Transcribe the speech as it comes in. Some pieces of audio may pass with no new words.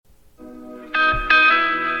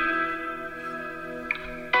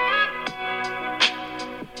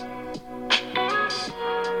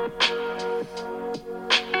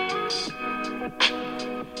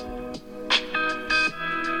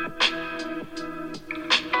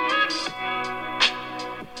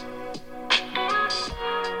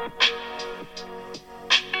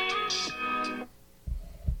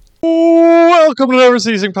welcome to the Never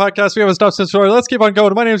Ceasing Podcast. We haven't stopped since story. Let's keep on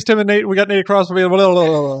going. My name's Tim and Nate. We got Nate across from me. That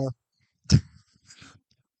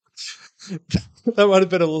might have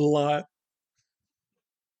been a little lot.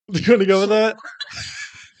 Do you want to go with that?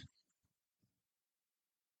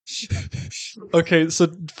 Okay, so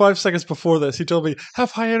 5 seconds before this, he told me, have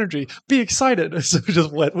high energy, be excited. So we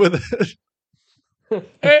just went with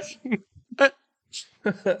it.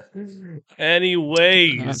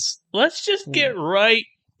 Anyways, let's just get right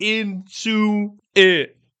into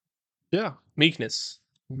it. Yeah. Meekness.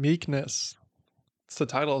 Meekness. It's the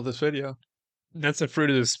title of this video. That's a fruit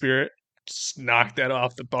of the spirit. Just knock that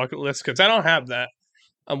off the bucket list because I don't have that.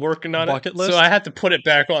 I'm working on bucket it. List? So I had to put it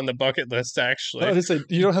back on the bucket list, actually. I was say,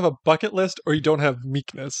 you don't have a bucket list or you don't have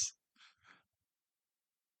meekness?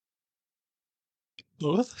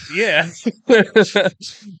 Both? Yeah.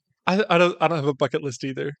 I don't have a bucket list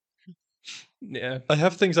either. Yeah. I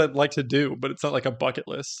have things I'd like to do, but it's not like a bucket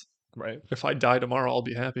list. Right. If I die tomorrow, I'll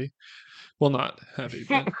be happy. Well, not happy,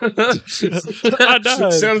 but I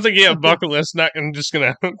died. Sounds like you have a bucket list. I'm just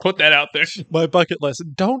gonna put that out there. My bucket list: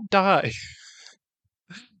 don't die.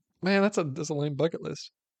 Man, that's a lame bucket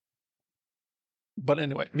list. But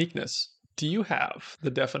anyway, meekness. Do you have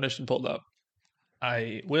the definition pulled up?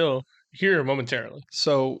 I will here momentarily.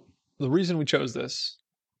 So the reason we chose this,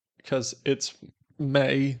 because it's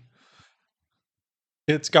May.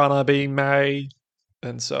 It's gonna be May,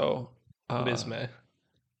 and so it is May.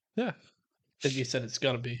 Yeah. As you said, it's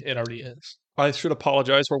gonna be. It already is. I should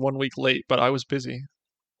apologize. We're 1 week late, but I was busy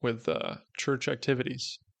with church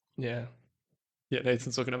activities. Yeah. Yeah,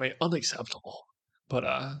 Nathan's looking at me. Unacceptable. But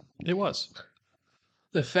it was.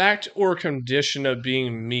 The fact or condition of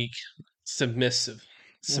being meek,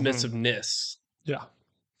 submissiveness. Yeah.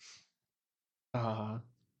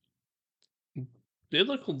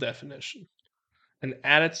 Biblical definition. An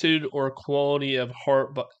attitude or quality of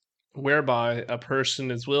heart whereby a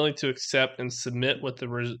person is willing to accept and submit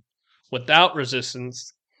without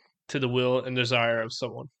resistance to the will and desire of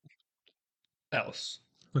someone else.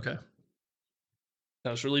 Okay.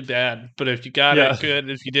 That was really bad, but if you got it,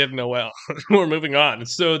 good. If you didn't, well, we're moving on.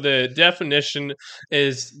 So the definition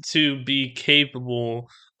is to be capable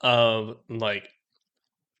of, like,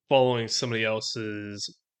 following somebody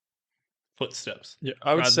else's footsteps. Yeah,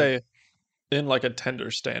 I would say in, like, a tender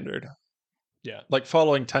standard. Yeah. Like,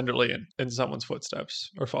 following tenderly in someone's footsteps,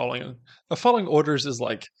 or following orders is,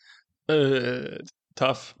 like,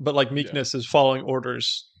 tough, but, like, meekness is following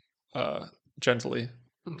orders gently.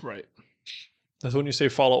 Right. That's when you say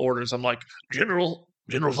follow orders, I'm like, General,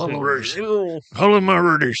 follow orders. Follow my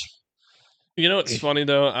orders. You know what's funny,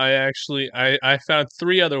 though? I found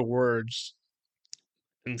 3 other words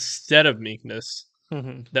instead of meekness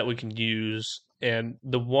that we can use. And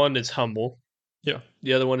the one is humble. Yeah.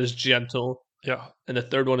 The other one is gentle. Yeah. And the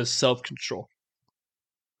third one is self-control.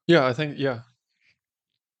 Yeah, I think,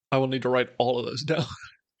 I will need to write all of those down.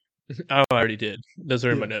 Oh, I already did. Those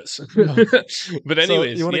are in my notes. But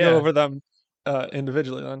anyways, so you want to go over them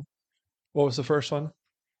individually then? What was the first one?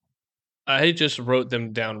 I just wrote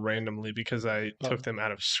them down randomly because I took them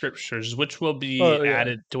out of scriptures, which will be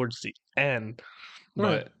added towards the end.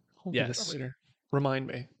 Right. But yes, later. Remind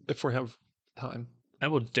me if we have time. I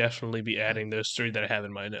will definitely be adding those 3 that I have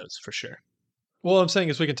in my notes for sure. Well, what I'm saying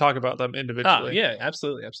is we can talk about them individually. Yeah,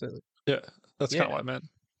 absolutely. Yeah, that's kind of what I meant.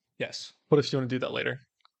 Yes. What if you want to do that later?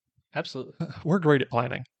 Absolutely. We're great at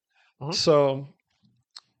planning. So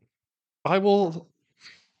I will,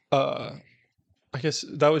 I guess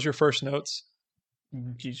that was your first notes.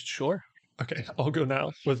 Sure. Okay, I'll go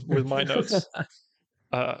now with my notes.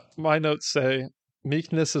 My notes say,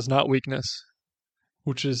 meekness is not weakness,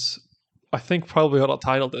 which is, I think, probably what I'll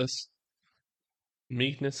title this.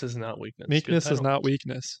 Meekness is not weakness. Meekness is not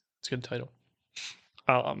weakness. It's a good title.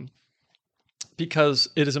 Because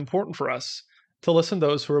it is important for us to listen to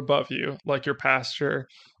those who are above you, like your pastor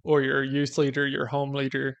or your youth leader, your home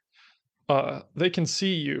leader. They can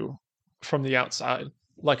see you from the outside,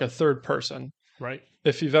 like a third person. Right.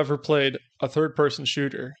 If you've ever played a third-person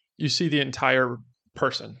shooter, you see the entire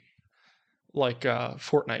person. Like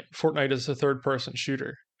Fortnite. Fortnite is a third-person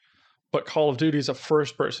shooter. But Call of Duty is a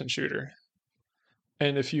first-person shooter.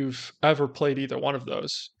 And if you've ever played either one of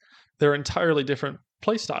those, they're entirely different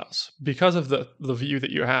play styles because of the view that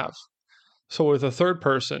you have. So with a third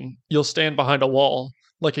person, you'll stand behind a wall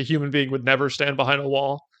like a human being would never stand behind a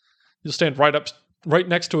wall. You'll stand right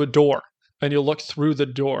next to a door, and you'll look through the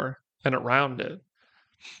door and around it.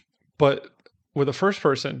 But with a first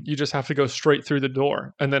person, you just have to go straight through the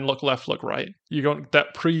door and then look left, look right. You don't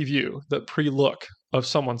that preview, that pre-look of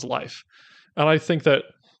someone's life. And I think that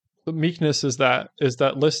meekness is that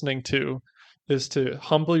listening to is to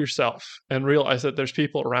humble yourself and realize that there's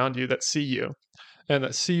people around you that see you and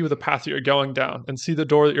that see the path that you're going down and see the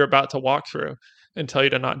door that you're about to walk through and tell you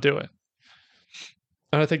to not do it.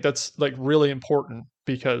 And I think that's like really important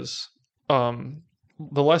because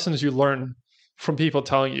the lessons you learn from people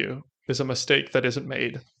telling you is a mistake that isn't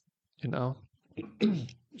made, you know?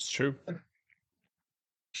 It's true.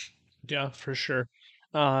 Yeah, for sure.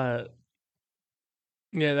 Yeah,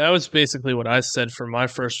 that was basically what I said for my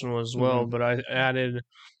first one as well, but I added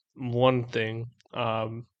one thing.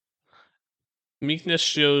 Meekness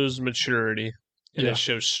shows maturity and it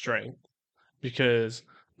shows strength, because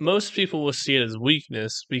most people will see it as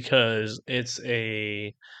weakness because it's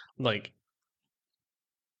like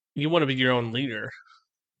you want to be your own leader.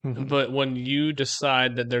 But when you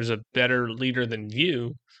decide that there's a better leader than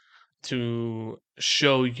you to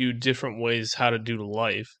show you different ways how to do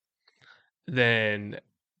life, then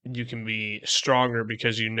you can be stronger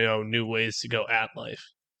because you know new ways to go at life.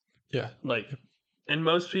 Yeah. And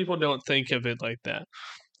most people don't think of it like that.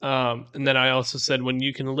 And then I also said when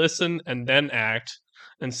you can listen and then act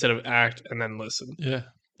instead of act and then listen. Yeah.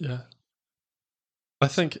 I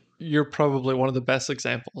think you're probably one of the best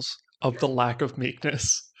examples of the lack of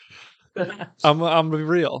meekness. I'm gonna be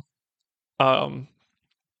real. You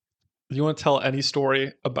want to tell any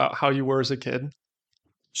story about how you were as a kid?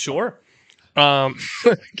 Sure.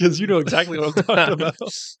 Because you know exactly what I'm talking about.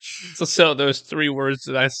 So those 3 words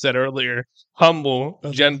that I said earlier: humble,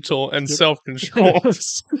 gentle, and self-control.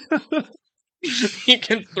 You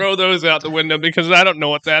can throw those out the window because I don't know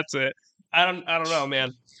what that's it. I don't know,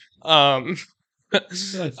 man. I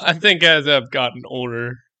think as I've gotten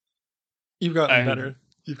older, you've gotten better.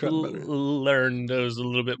 Learn those a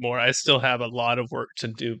little bit more. I still have a lot of work to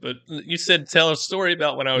do, but you said tell a story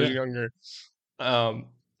about when I was younger.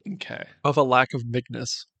 Okay. Of a lack of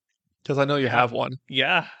meekness, because I know you have one.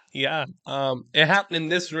 Yeah. It happened in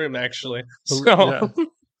this room actually. So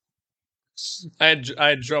I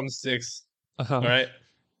had drumsticks. All right,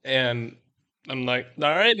 and I'm like,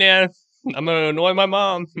 all right, man, I'm gonna annoy my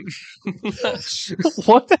mom.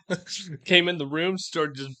 What? Came in the room,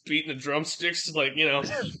 started just beating the drumsticks, like, you know,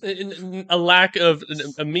 a lack of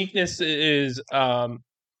a meekness is an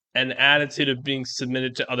attitude of being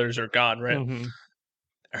submitted to others or God, right?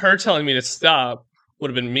 Her telling me to stop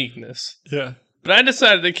would have been meekness. Yeah. But I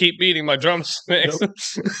decided to keep beating my drumsticks.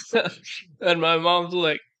 And my mom's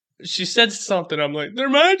like, she said something. I'm like, they're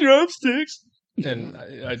my drumsticks. And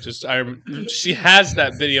she has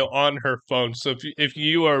that video on her phone. So if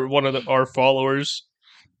you are one of our followers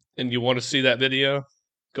and you want to see that video,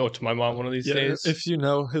 go to my mom one of these days. If you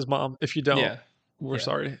know his mom, if you don't, we're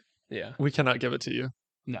sorry. Yeah, we cannot give it to you.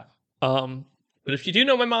 No. But if you do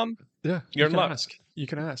know my mom, you can ask. You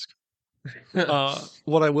can ask.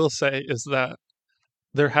 What I will say is that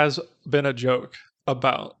there has been a joke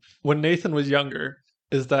about when Nathan was younger,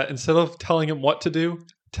 is that instead of telling him what to do,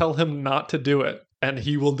 tell him not to do it, and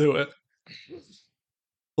he will do it.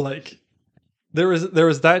 Like, there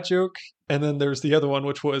was that joke, and then there's the other one,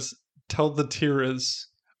 which was tell the Tiras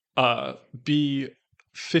be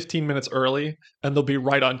 15 minutes early, and they'll be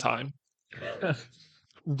right on time.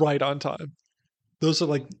 Right on time. Those are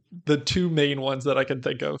like the 2 main ones that I can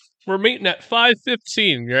think of. We're meeting at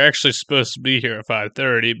 5:15. You're actually supposed to be here at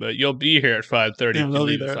 5:30, but you'll be here at 5:30. Yeah, they'll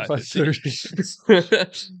be there at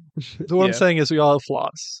 5:30. So what I'm saying is we all have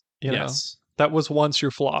flaws. You know? That was once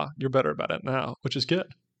your flaw. You're better about it now, which is good.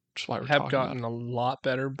 Which is why we're have gotten a lot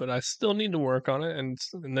better, but I still need to work on it, and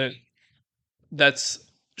that's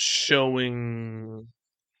showing,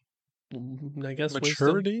 I guess,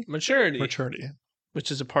 maturity. Maturity. Which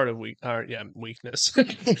is a part of weakness.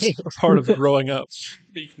 Part of growing up.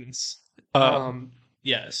 Weakness.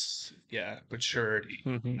 Yes. Yeah. Maturity.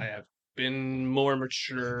 I have been more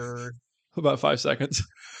mature. About 5 seconds.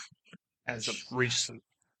 As of recent,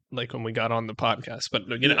 like when we got on the podcast, but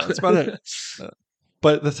you know, that's about it.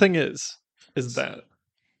 But the thing is that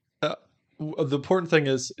the important thing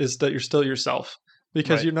is that you're still yourself,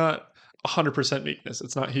 because you're not 100% meekness.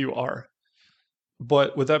 It's not who you are.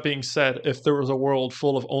 But with that being said, if there was a world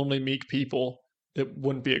full of only meek people, it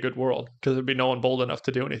wouldn't be a good world, because there'd be no one bold enough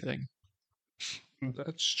to do anything.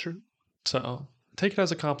 That's true. So take it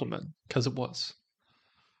as a compliment, because it was.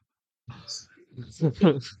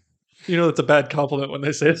 You know, it's a bad compliment when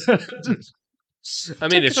they say that. I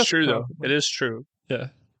mean, it's true though. It is true. Yeah.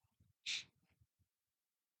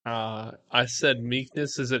 I said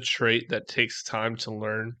meekness is a trait that takes time to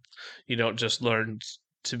learn. You don't just learn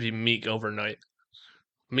to be meek overnight.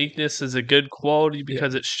 Meekness is a good quality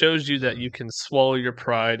because it shows you that you can swallow your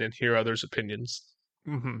pride and hear others' opinions.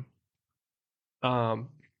 I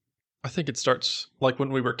think it starts like when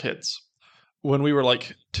we were kids. when we were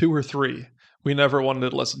like 2 or 3, we never wanted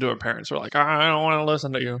to listen to our parents. We're like, I don't want to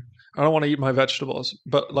listen to you. I don't want to eat my vegetables.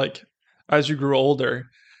 But like as you grew older,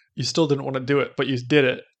 you still didn't want to do it, but you did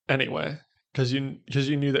it anyway because you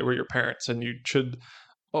knew they were your parents and you should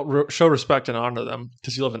show respect and honor them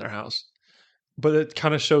because you live in their house. But it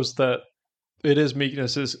kind of shows that it is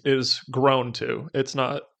meekness is grown to. It's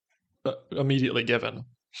not immediately given.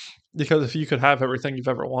 Because if you could have everything you've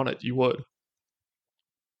ever wanted, you would.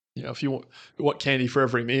 You know, if you want candy for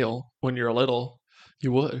every meal when you're little,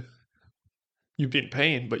 you would. You'd be in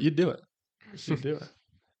pain, but you'd do it. You'd do it.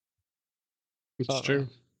 It's true.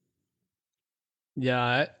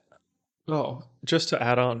 Yeah. Oh, just to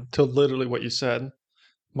add on to literally what you said,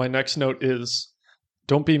 my next note is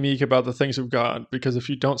don't be meek about the things of God, because if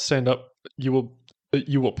you don't stand up, you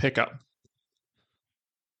will pick up.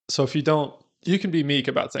 So if you don't, you can be meek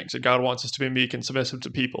about things, and God wants us to be meek and submissive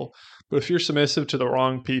to people. But if you're submissive to the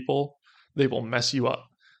wrong people, they will mess you up.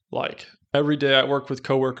 Like every day I work with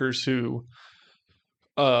coworkers who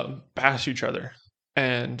bash each other,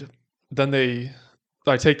 and then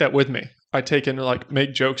I take that with me. I take and like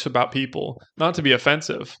make jokes about people, not to be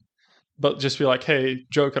offensive, but just be like, hey,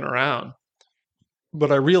 joking around.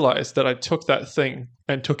 But I realized that I took that thing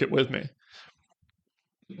and took it with me.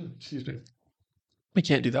 Excuse me. We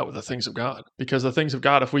can't do that with the things of God, because the things of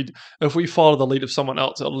God, if we follow the lead of someone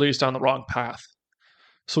else, it'll lead us down the wrong path.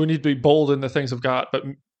 So we need to be bold in the things of God, but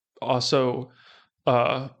also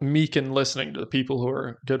meek in listening to the people who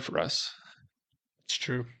are good for us. It's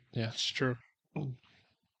true. Yeah, it's true.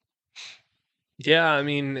 Yeah, I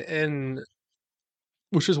mean, and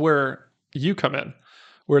which is where you come in,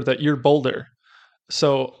 where that you're bolder.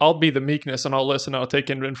 So I'll be the meekness and I'll listen, I'll take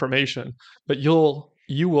in information, but you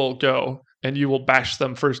will go and you will bash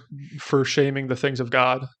them for shaming the things of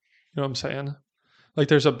God. You know what I'm saying? Like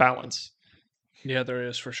there's a balance. Yeah, there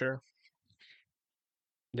is for sure.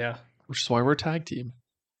 Yeah. Which is why we're a tag team.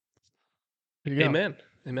 Amen.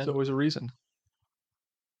 Amen. There's always a reason.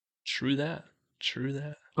 True that. True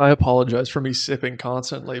that. I apologize for me sipping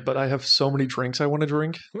constantly, but I have so many drinks I want to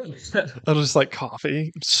drink. I just like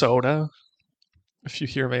coffee, soda. If you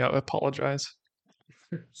hear me, I apologize.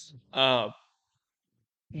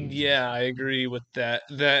 Yeah, I agree with that.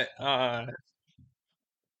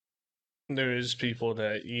 There is people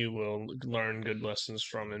that you will learn good lessons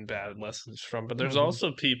from and bad lessons from, but there's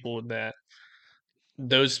also people that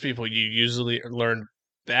those people you usually learn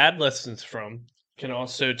bad lessons from can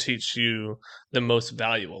also teach you the most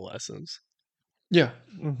valuable lessons. Yeah.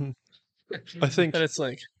 I think and it's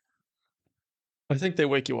like I think they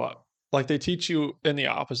wake you up. Like they teach you in the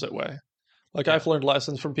opposite way. Like I've learned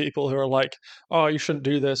lessons from people who are like, "Oh, you shouldn't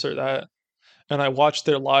do this or that." And I watch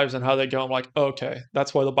their lives and how they go. I'm like, okay,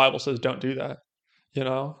 that's why the Bible says don't do that. You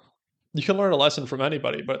know, you can learn a lesson from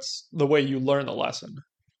anybody, but it's the way you learn the lesson.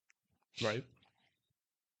 Right.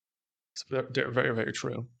 It's very, very, very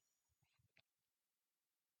true.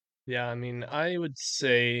 Yeah, I mean, I would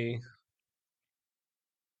say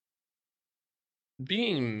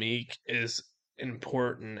being meek is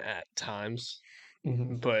important at times,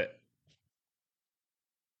 but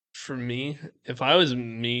for me, if I was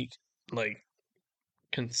meek, like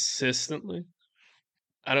consistently,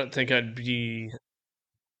 I don't think I'd be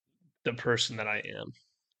the person that I am.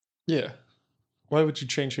 Yeah. Why would you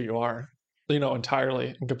change who you are? You know,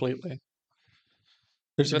 entirely and completely.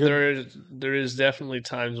 There is definitely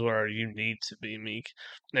times where you need to be meek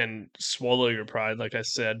and swallow your pride, like I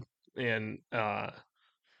said, and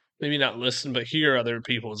maybe not listen, but hear other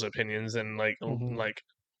people's opinions and like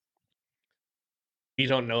you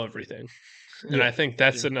don't know everything. And I think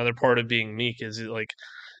that's another part of being meek is like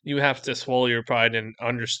you have to swallow your pride and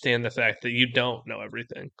understand the fact that you don't know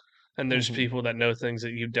everything. And there's people that know things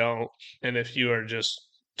that you don't. And if you are just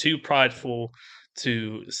too prideful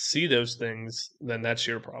to see those things, then that's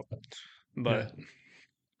your problem. But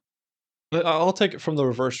I'll take it from the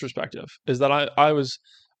reverse perspective, is that I was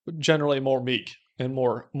generally more meek and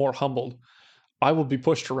more humbled. I will be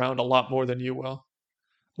pushed around a lot more than you will.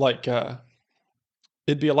 Like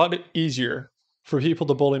it'd be a lot easier for people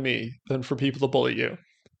to bully me than for people to bully you.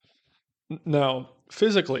 Now,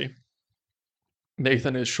 physically,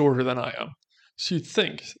 Nathan is shorter than I am. So you'd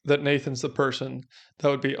think that Nathan's the person that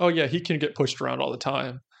would be, oh yeah, he can get pushed around all the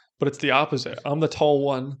time. But it's the opposite. I'm the tall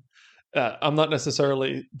one. I'm not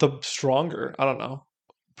necessarily the stronger. I don't know.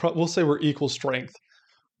 We'll say we're equal strength,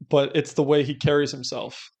 but it's the way he carries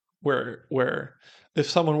himself. Where if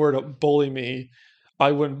someone were to bully me,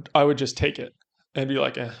 I would just take it and be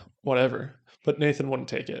like, whatever. But Nathan wouldn't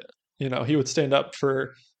take it. You know, he would stand up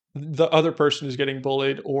for the other person who's getting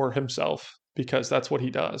bullied or himself, because that's what he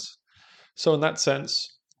does. So in that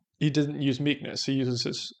sense, he didn't use meekness. He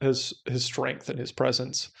uses his strength and his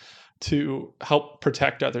presence to help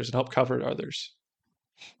protect others and help cover others.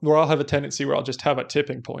 Where I'll have a tendency where I'll just have a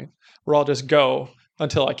tipping point where I'll just go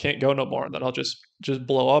until I can't go no more, and then I'll just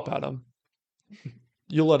blow up at them.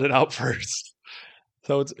 You let it out first.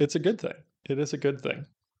 So it's a good thing. It is a good thing.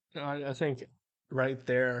 I think right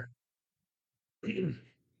there,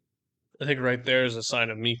 I think right there is a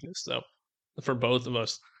sign of meekness, though, for both of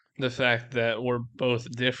us. The fact that we're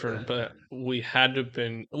both different, but we had to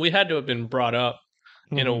have been brought up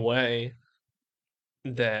in a way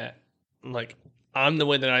that, like, I'm the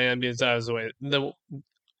way that I am because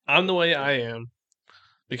I'm the way I am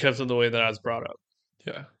because of the way that I was brought up.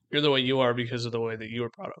 Yeah. You're the way you are because of the way that you were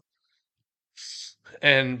brought up.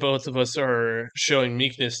 And both of us are showing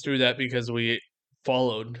meekness through that because we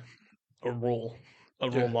followed a role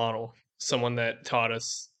model, someone that taught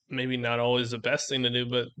us maybe not always the best thing to do,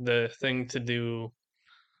 but the thing to do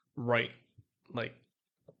right. Like,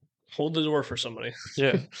 hold the door for somebody.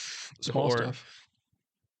 Yeah. Small or, stuff.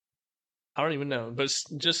 I don't even know, but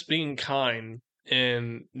just being kind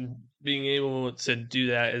and being able to do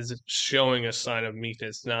that is showing a sign of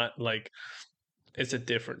meekness, not like it's a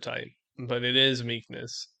different type, but it is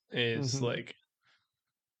meekness. It's like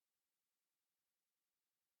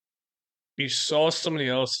you saw somebody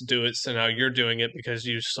else do it, so now you're doing it because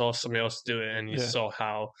you saw somebody else do it and you saw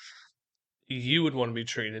how you would want to be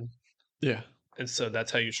treated. Yeah. And so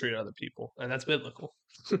that's how you treat other people. And that's biblical.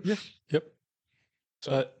 Yeah. Yep.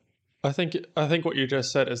 So I think what you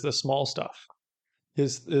just said is the small stuff. The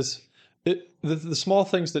small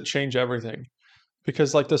things that change everything.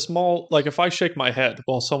 Because like if I shake my head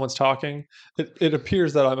while someone's talking, it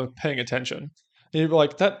appears that I'm paying attention. And you're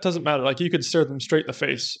like, that doesn't matter. Like you could stare them straight in the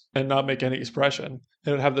face and not make any expression, and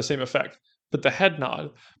it'd have the same effect. But the head nod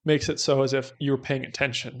makes it so as if you're paying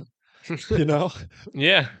attention. You know?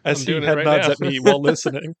 Yeah. As he head nods at me while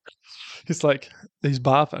listening. He's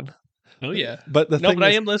bopping. Oh yeah. But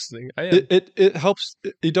I am listening. I am. It helps.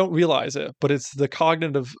 You don't realize it, but it's the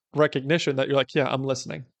cognitive recognition that you're like, yeah, I'm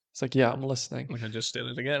listening. It's like, yeah, I'm listening. Like I just did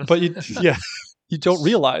it again. But you don't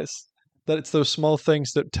realize that it's those small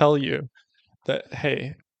things that tell you that,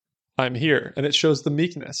 hey, I'm here. And it shows the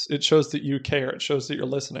meekness. It shows that you care. It shows that you're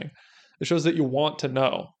listening. It shows that you want to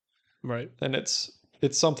know. Right. And it's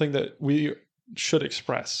something that we should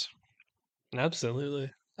express.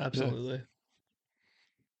 Absolutely. Absolutely.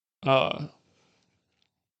 Yeah.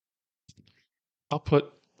 I'll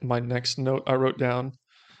put my next note I wrote down.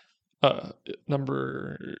 For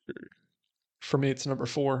me, it's number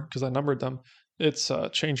 4 because I numbered them. It's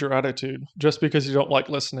change your attitude. Just because you don't like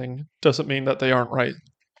listening doesn't mean that they aren't right.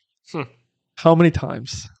 How many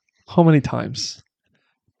times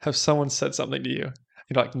have someone said something to you?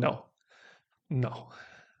 You're like, no,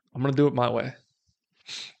 I'm going to do it my way.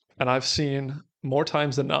 And I've seen more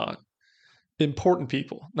times than not important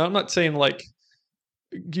people. Now, I'm not saying like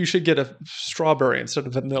you should get a strawberry instead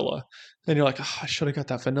of vanilla. And you're like, oh, I should have got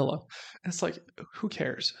that vanilla. And it's like, who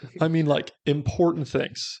cares? I mean, like important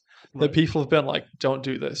things that people have been like, don't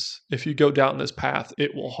do this. If you go down this path,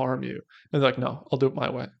 it will harm you. And they're like, no, I'll do it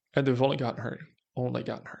my way. And they've only gotten hurt. And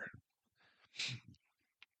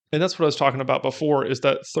that's what I was talking about before is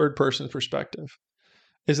that third person perspective.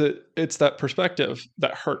 It's that perspective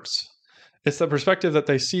that hurts. It's the perspective that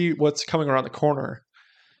they see what's coming around the corner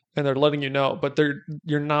and they're letting you know, but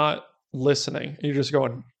you're not listening. You're just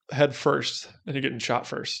going head first and you're getting shot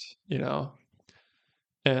first, you know?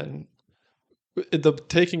 And the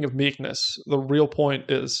taking of meekness, the real point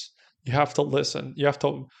is you have to listen. You have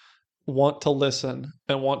to want to listen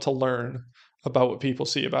and want to learn about what people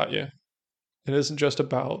see about you. It isn't just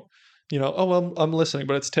about, I'm listening,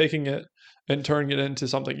 but it's taking it and turning it into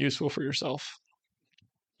something useful for yourself.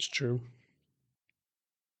 It's true.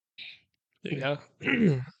 Yeah.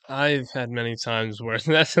 I've had many times where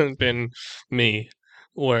that hasn't been me,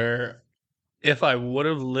 where if I would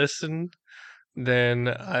have listened, then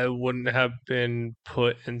I wouldn't have been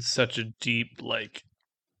put in such a deep, like,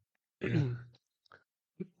 I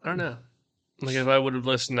don't know. Like, if I would have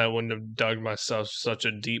listened, I wouldn't have dug myself such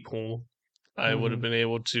a deep hole. I would have been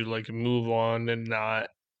able to, like, move on and not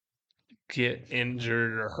get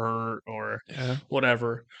injured or hurt or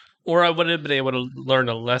whatever. Or I would have been able to learn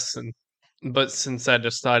a lesson. But since I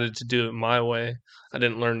decided to do it my way, I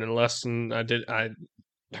didn't learn a lesson. I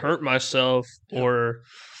hurt myself or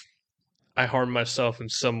I harmed myself in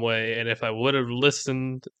some way. And if I would have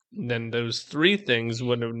listened, then those 3 things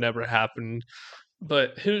would have never happened.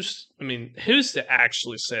 But who's to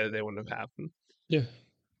actually say they wouldn't have happened? Yeah.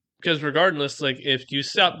 Because regardless, like if you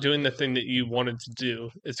stop doing the thing that you wanted to do,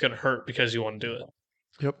 it's going to hurt because you want to do it.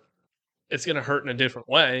 Yep. it's gonna hurt in a different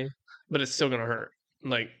way, but it's still gonna hurt.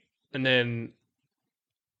 Like, and then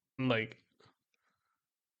like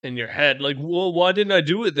in your head, like, well, why didn't I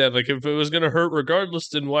do it then? Like, if it was gonna hurt regardless,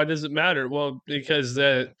 then why does it matter? Well, because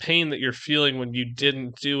the pain that you're feeling when you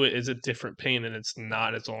didn't do it is a different pain, and it's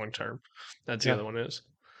not as long term. That's the other one is.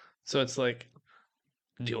 So it's like,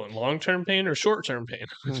 do you want long term pain or short term pain?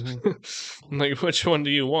 Mm-hmm. Like, which one do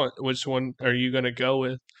you want? Which one are you gonna go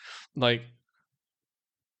with? Like,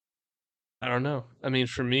 I don't know. I mean,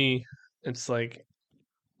 for me, it's like,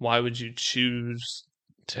 why would you choose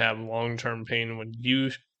to have long term pain when you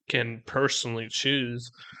can personally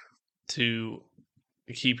choose to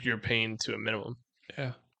keep your pain to a minimum?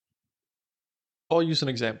 Yeah. I'll use an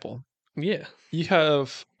example. Yeah. You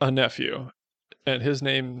have a nephew, and his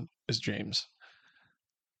name is James.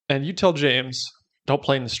 And you tell James, don't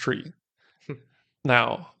play in the street.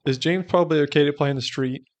 Now, is James probably okay to play in the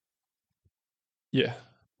street? Yeah,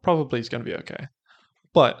 probably he's going to be okay.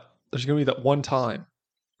 But there's going to be that one time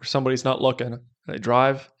where somebody's not looking, and they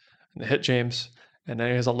drive, and they hit James, and then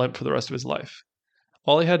he has a limp for the rest of his life.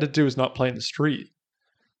 All he had to do is not play in the street,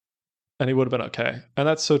 and he would have been okay. And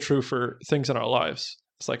that's so true for things in our lives.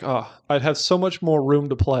 It's like, oh, I'd have so much more room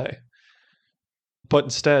to play. But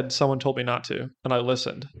instead, someone told me not to, and I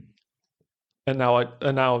listened. And now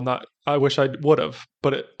I'm not. I wish I would have,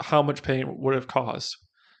 but how much pain would have caused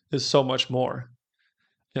is so much more.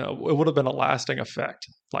 You know, it would have been a lasting effect,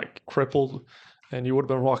 like crippled, and you would have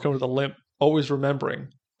been walking with a limp, always remembering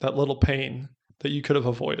that little pain that you could have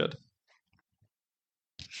avoided.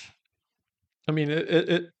 I mean,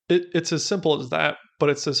 it's as simple as that, but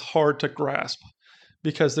it's as hard to grasp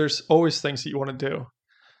because there's always things that you want to do.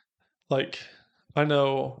 Like, I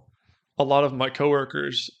know a lot of my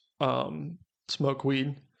coworkers smoke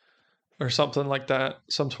weed or something like that,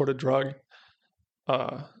 some sort of drug.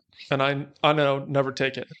 And I know never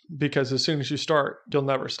take it because as soon as you start, you'll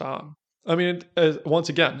never stop. I mean, once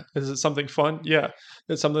again, is it something fun? Yeah.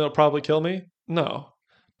 It's something that'll probably kill me? No.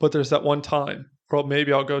 But there's that one time where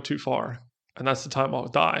maybe I'll go too far, and that's the time I'll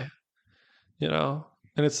die. You know,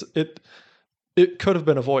 and it could have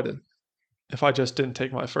been avoided if I just didn't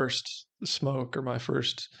take my first smoke or my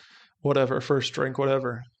first whatever, first drink,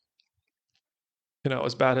 whatever. You know,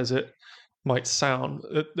 as bad as it might sound,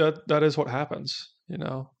 that is what happens. You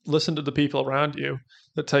know, listen to the people around you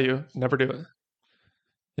that tell you never do it.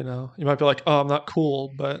 You know, you might be like, oh, I'm not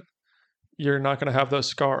cool, but you're not going to have those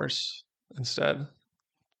scars instead.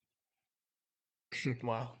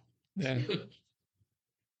 Wow. Yeah.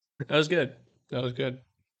 That was good. That was good.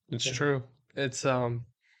 It's true. It's wow.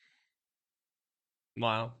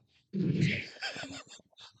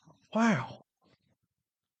 Wow.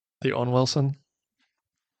 The Owen Wilson.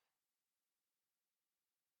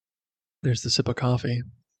 There's the sip of coffee.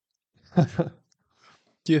 Do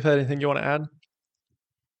you have anything you want to add?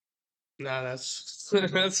 No, that's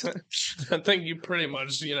I think you pretty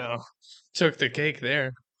much, took the cake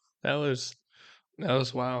there. That was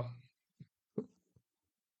wow.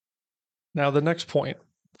 Now, the next point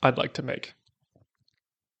I'd like to make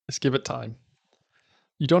is give it time.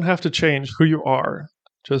 You don't have to change who you are,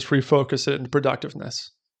 just refocus it into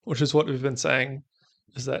productiveness, which is what we've been saying,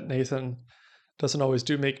 is that Nathan doesn't always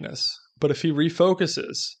do meekness. But if he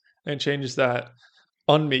refocuses and changes that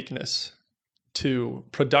unmeekness to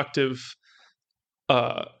productive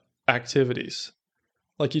activities,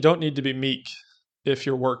 like you don't need to be meek if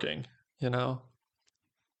you're working, you know?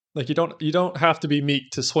 Like you don't have to be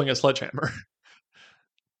meek to swing a sledgehammer.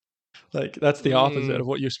 Like that's the opposite of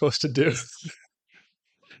what you're supposed to do.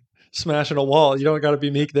 Smashing a wall, you don't got to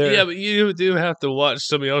be meek there. Yeah, but you do have to watch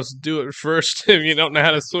somebody else do it first if you don't know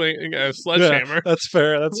how to swing a sledgehammer. Yeah, that's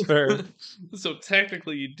fair. That's fair. So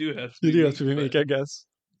technically, you do have to. You do have to be meek, I guess.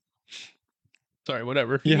 Sorry,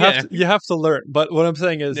 whatever. You have to learn. But what I'm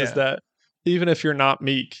saying is that even if you're not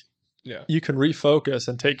meek, you can refocus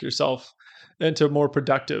and take yourself into a more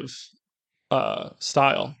productive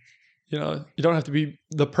style. You know, you don't have to be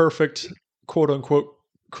the perfect quote unquote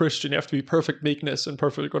Christian. You have to be perfect meekness and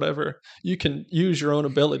perfect whatever. You can use your own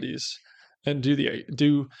abilities and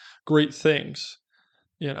do great things,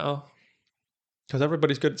 you know, because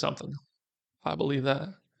everybody's good at something. I believe that.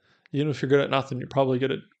 Even if you're good at nothing, you're probably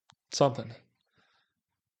good at something.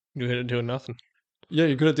 You're good at doing nothing. Yeah,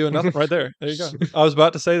 you're good at doing nothing right there. There you go. I was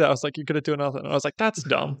about to say that. I was like, you're good at doing nothing. And I was like, that's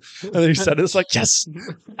dumb. And then you said it. It's like, yes,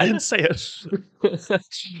 I didn't say it.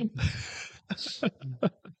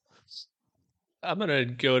 I'm going to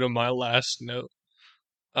go to my last note.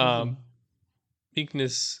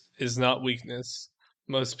 Meekness is not weakness.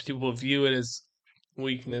 Most people view it as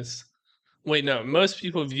weakness, Wait, no. Most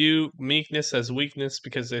people view meekness as weakness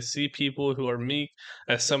because they see people who are meek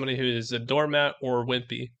as somebody who is a doormat or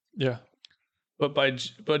wimpy. Yeah.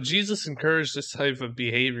 But Jesus encouraged this type of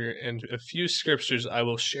behavior, and a few scriptures I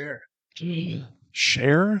will share.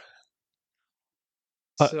 Share?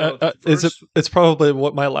 So It's probably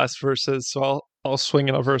what my last verse is, so I'll swing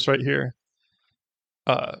in a verse right here.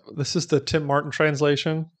 This is the Tim Martin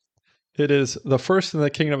translation. It is, the first in the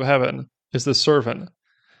kingdom of heaven is the servant.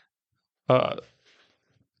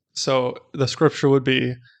 So the scripture would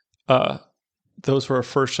be, those who are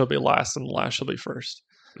first shall be last, and the last shall be first.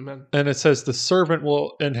 Amen. And it says the servant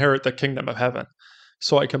will inherit the kingdom of heaven.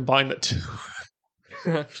 So I combine the two.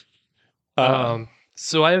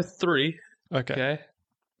 So I have 3. Okay.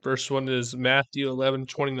 First one is Matthew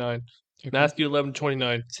 11:29. Okay. Matthew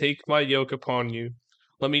 11:29. Take my yoke upon you.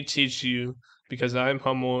 Let me teach you, because I am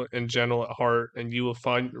humble and gentle at heart, and you will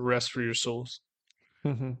find rest for your souls.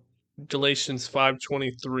 Mm-hmm. Galatians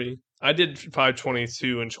 5:23. I did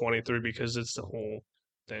 5:22 and 23 because it's the whole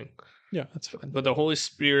thing. Yeah, that's fine. But the Holy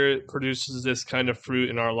Spirit produces this kind of fruit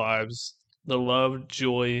in our lives: the love,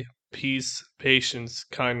 joy, peace, patience,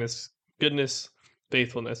 kindness, goodness,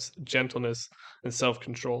 faithfulness, gentleness, and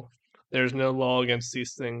self-control. There is no law against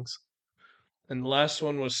these things. And the last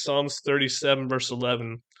one was Psalms 37, verse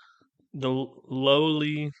 11. The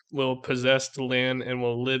lowly will possess the land and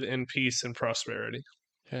will live in peace and prosperity.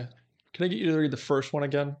 Yeah. Can I get you to read the first one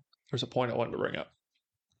again? There's a point I wanted to bring up.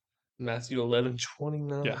 Matthew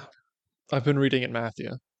 11:29. Yeah. I've been reading in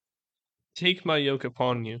Matthew. Take my yoke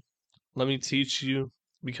upon you. Let me teach you,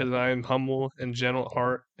 because I am humble and gentle at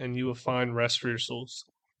heart, and you will find rest for your souls.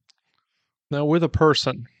 Now, with a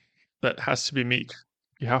person that has to be meek,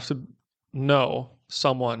 you have to know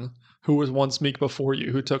someone who was once meek before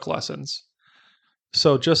you, who took lessons.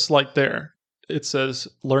 So just like there, it says,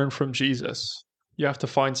 learn from Jesus. You have to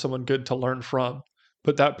find someone good to learn from.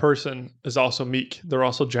 But that person is also meek. They're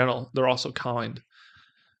also gentle. They're also kind.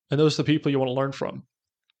 And those are the people you want to learn from.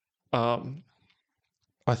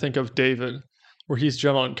 I think of David, where he's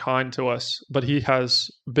gentle and kind to us, but he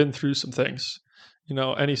has been through some things. You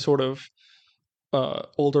know, any sort of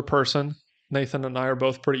older person, Nathan and I are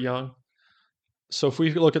both pretty young. So if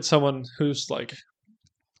we look at someone who's like,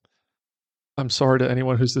 I'm sorry to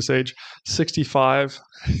anyone who's this age, 65,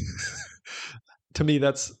 to me,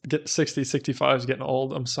 65 is getting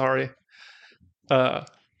old. I'm sorry.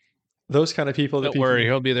 Those kind of people. Don't worry,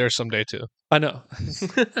 he'll be there someday too. I know.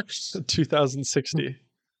 2060.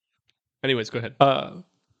 Anyways, go ahead.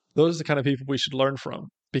 Those are the kind of people we should learn from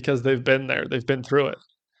because they've been there. They've been through it.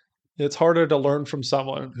 It's harder to learn from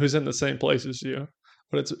someone who's in the same place as you,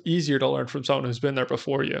 but it's easier to learn from someone who's been there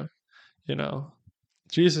before you. You know,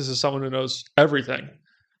 Jesus is someone who knows everything.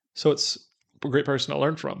 So it's a great person to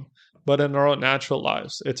learn from. But in our own natural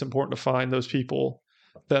lives, it's important to find those people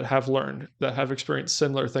that have learned, that have experienced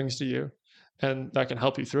similar things to you, and that can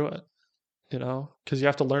help you through it, you know, because you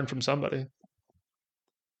have to learn from somebody.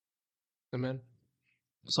 Amen.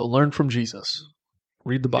 So learn from Jesus.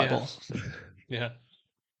 Read the Bible. Yeah.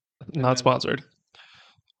 Not sponsored.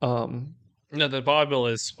 No, the Bible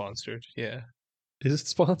is sponsored. Yeah. Is it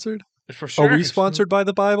sponsored? For sure. Are we sponsored by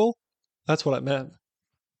the Bible? That's what I meant.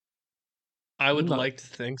 I would like to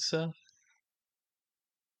think so.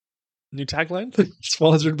 New tagline?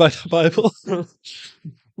 Sponsored by the Bible.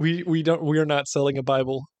 We are not selling a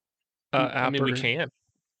Bible app. I mean, we can.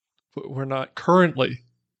 We're not currently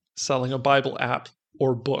selling a Bible app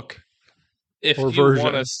or book. If you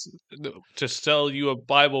want us to sell you a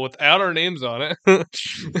Bible without our names on it,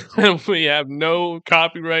 and we have no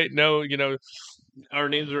copyright, no, our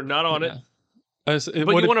names are not on it. But you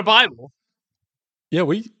want a Bible? Yeah,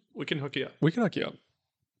 we can hook you up. We can hook you up.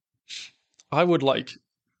 I would like.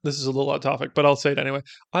 This is a little off topic, but I'll say it anyway.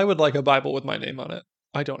 I would like a Bible with my name on it.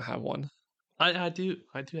 I don't have one. I do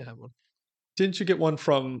have one. Didn't you get one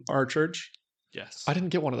from our church? Yes. I didn't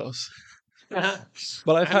get one of those.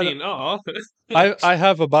 But I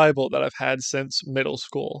have a Bible that I've had since middle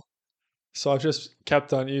school. So I've just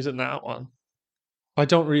kept on using that one. I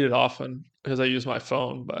don't read it often because I use my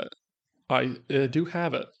phone, but I do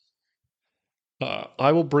have it.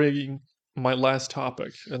 I will bring my last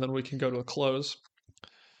topic, and then we can go to a close.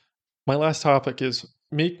 My last topic is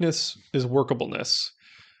meekness is workableness.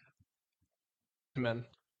 Amen.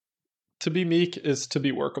 To be meek is to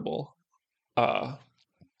be workable. I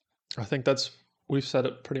think we've said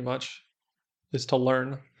it pretty much, is to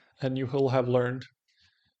learn, and you will have learned.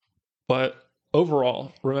 But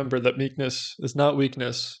overall, remember that meekness is not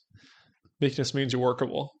weakness. Meekness means you're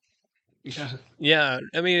workable. Yeah.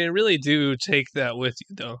 I mean, I really do take that with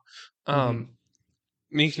you, though.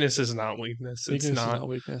 Meekness is not weakness. Meekness is not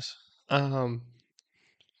weakness. Um,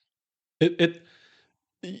 It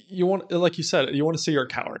you want, like you said, you want to see you're a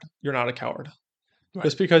coward. You're not a coward. right.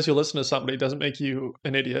 Just because you listen to somebody doesn't make you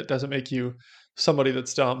an idiot, doesn't make you somebody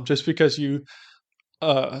that's dumb. Just because you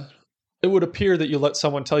uh it would appear that you let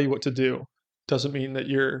someone tell you what to do doesn't mean that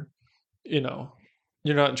you know,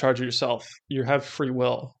 you're not in charge of yourself. You have free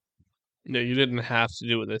will. No, you didn't have to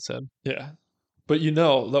do what they said. Yeah. But you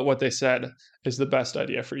know that what they said is the best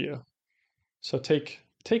idea for you. So take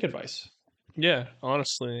advice. Yeah,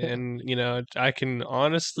 honestly, Yeah. and I can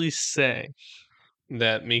honestly say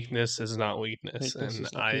that meekness is not weakness, Meekness and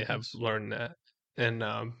is not I have weakness. learned that. And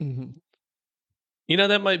Hmm.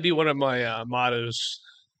 that might be one of my mottos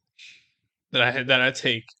that I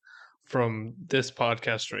take from this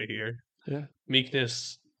podcast right here. Yeah.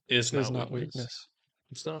 Meekness is Is not not weakness. weakness.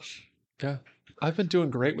 It's not. Yeah. I've been doing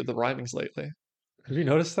great with the rhymings lately. Have you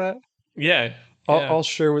noticed that? Yeah, I'll, yeah. I'll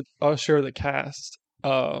share with I'll share the cast.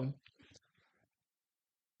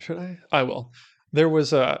 Should I? I will. There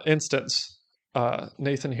was a instance.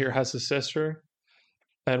 Nathan here has a sister,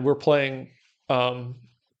 and we're playing um,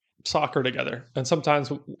 soccer together. And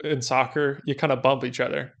sometimes in soccer, you kind of bump each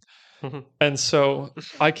other. And so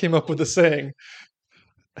I came up with a saying.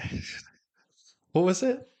 What was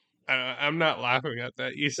it? I'm not laughing at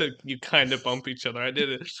that. You said you kind of bump each other. I did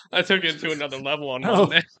it. I took it to another level on Oh,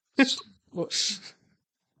 Monday. what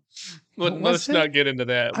But was let's it? not get into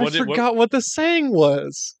that. I forgot what the saying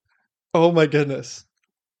was. Oh my goodness.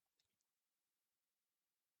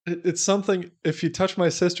 It's something. If you touch my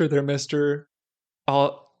sister, there, Mister,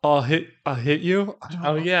 I'll hit you. I don't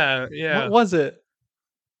Oh know. yeah, What yeah. was it?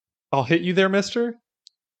 I'll hit you there, Mister.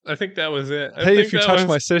 I think that was it. I Hey, think if you that touch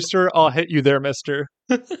my was sister, I'll hit you there, Mister.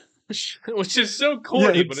 which is so Yeah,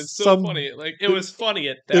 corny, but it's it's so some. funny. Like it was funny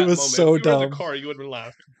at It that was moment. If so we were in the dumb, car, you would have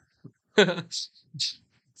been laughing.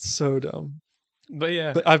 so dumb. But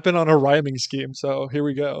yeah. But I've been on a rhyming scheme, so here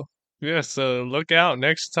we go. Yeah, so look out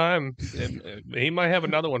next time. He might have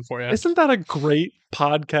another one for you. Isn't that a great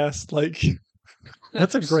podcast? Like,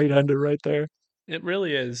 that's a great ender right there. It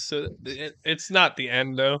really is. So it's not the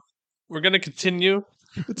end though. We're gonna continue,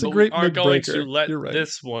 It's a but we great are mid going to breaker. let You're right.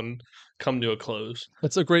 this one come to a close.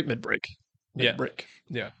 It's a great mid break. Yeah. Mid break.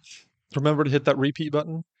 Yeah. Remember to hit that repeat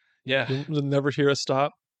button. Yeah. You'll never hear us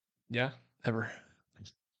stop. Yeah. Ever.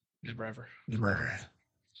 Never ever. Never.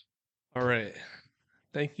 All right.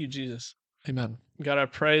 Thank you, Jesus. Amen. God, I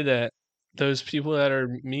pray that those people that are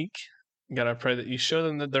meek, God, I pray that you show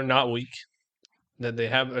them that they're not weak, that they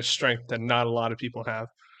have a strength that not a lot of people have,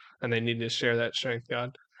 and they need to share that strength,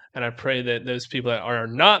 God. And I pray that those people that are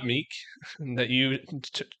not meek, that you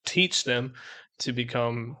teach them to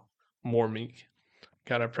become more meek.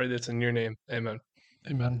 God, I pray this in your name. Amen.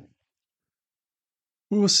 Amen.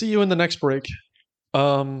 We will see you in the next break.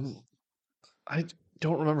 I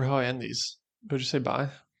don't remember how I end these. Would you say bye?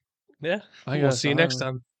 Yeah. I We'll guess see you next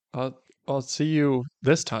time. I'll see you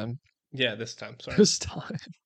this time. Yeah, this time. Sorry. This time.